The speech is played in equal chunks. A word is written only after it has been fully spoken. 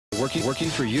working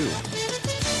for you.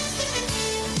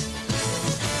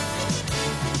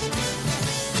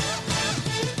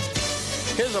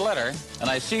 Here's a letter, and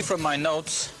I see from my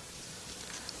notes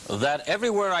that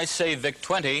everywhere I say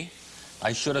VIC-20,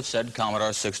 I should have said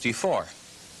Commodore 64.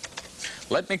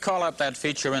 Let me call up that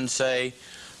feature and say,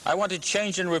 I want to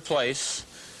change and replace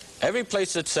every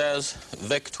place that says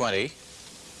VIC-20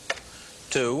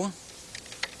 to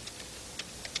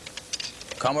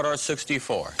Commodore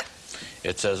 64.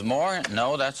 It says more.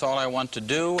 No, that's all I want to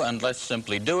do, and let's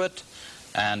simply do it.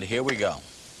 And here we go.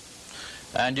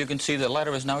 And you can see the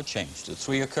letter is now changed. The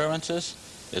 3 occurrences,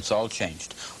 it's all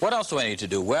changed. What else do I need to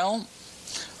do? Well,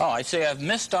 I say I've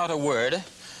missed out a word.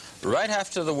 Right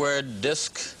after the word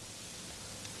disk,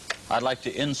 I'd like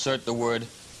to insert the word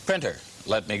printer.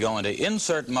 Let me go into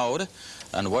insert mode,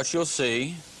 and what you'll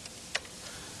see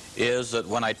is that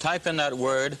when I type in that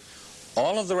word,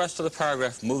 all of the rest of the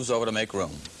paragraph moves over to make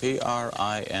room. P-R-I-N-T-E-R.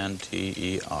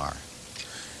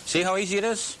 See how easy it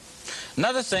is?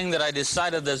 Another thing that I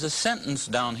decided, there's a sentence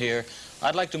down here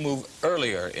I'd like to move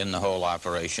earlier in the whole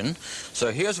operation.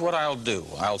 So here's what I'll do.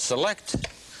 I'll select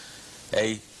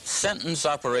a sentence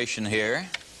operation here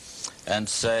and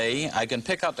say, I can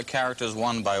pick out the characters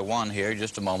one by one here,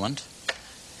 just a moment.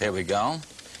 Here we go.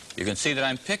 You can see that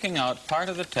I'm picking out part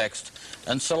of the text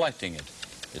and selecting it.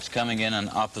 It's coming in an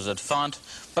opposite font,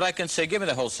 but I can say, give me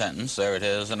the whole sentence. There it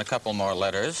is, and a couple more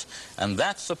letters, and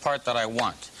that's the part that I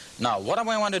want. Now, what do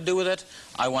I want to do with it?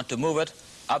 I want to move it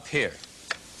up here.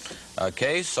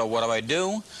 Okay, so what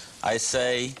do? I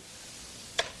say,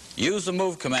 use the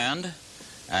move command,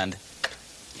 and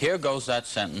here goes that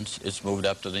sentence. It's moved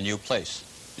up to the new place.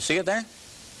 You see it there?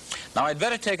 Now, I'd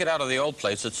better take it out of the old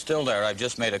place. It's still there. I've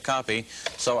just made a copy.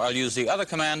 So I'll use the other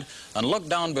command, and look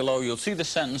down below. You'll see the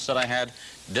sentence that I had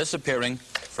disappearing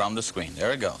from the screen.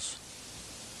 There it goes.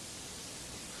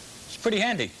 It's pretty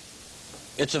handy.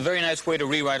 It's a very nice way to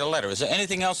rewrite a letter. Is there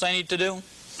anything else I need to do?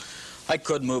 I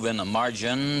could move in the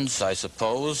margins, I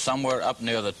suppose, somewhere up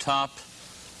near the top.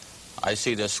 I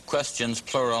see this questions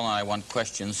plural, and I want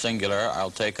questions singular.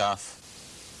 I'll take off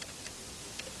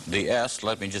the S.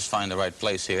 Let me just find the right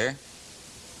place here.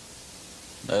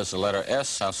 There's the letter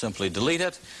S. I'll simply delete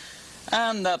it.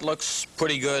 And that looks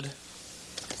pretty good.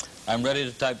 I'm ready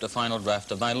to type the final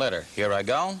draft of my letter. Here I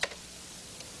go.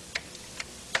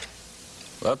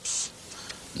 Whoops.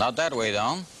 Not that way,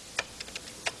 though.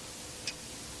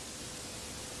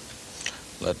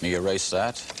 Let me erase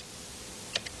that.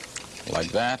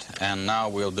 Like that. And now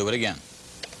we'll do it again.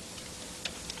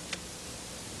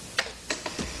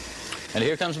 And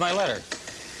here comes my letter.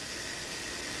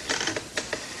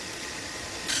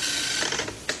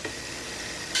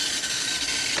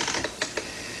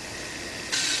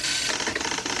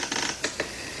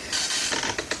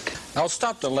 I'll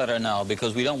stop the letter now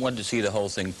because we don't want to see the whole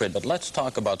thing print, but let's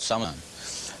talk about some.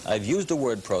 I've used a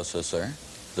word processor.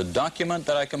 The document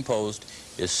that I composed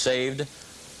is saved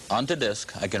onto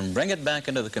disk. I can bring it back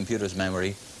into the computer's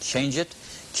memory, change it,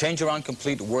 change around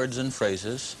complete words and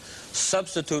phrases,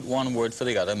 substitute one word for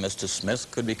the other. Mr.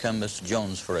 Smith could become Mr.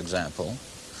 Jones, for example.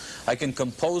 I can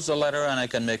compose a letter, and I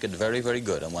can make it very, very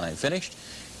good. And when I'm finished,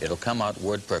 it'll come out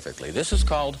word perfectly. This is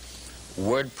called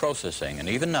word processing, and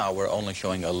even now we're only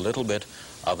showing a little bit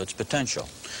of its potential.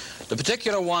 The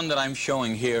particular one that I'm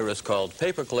showing here is called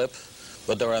paperclip,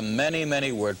 but there are many,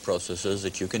 many word processors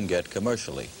that you can get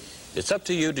commercially. It's up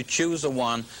to you to choose the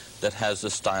one that has the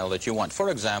style that you want. For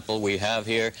example, we have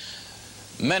here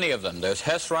many of them. There's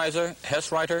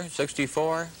Hesswriter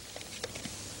 64,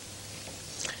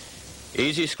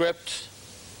 EasyScript,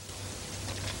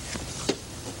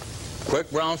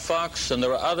 Quick Brown Fox, and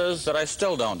there are others that I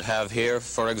still don't have here,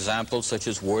 for example, such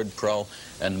as WordPro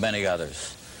and many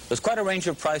others. There's quite a range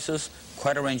of prices,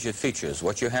 quite a range of features.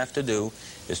 What you have to do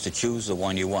is to choose the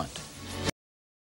one you want.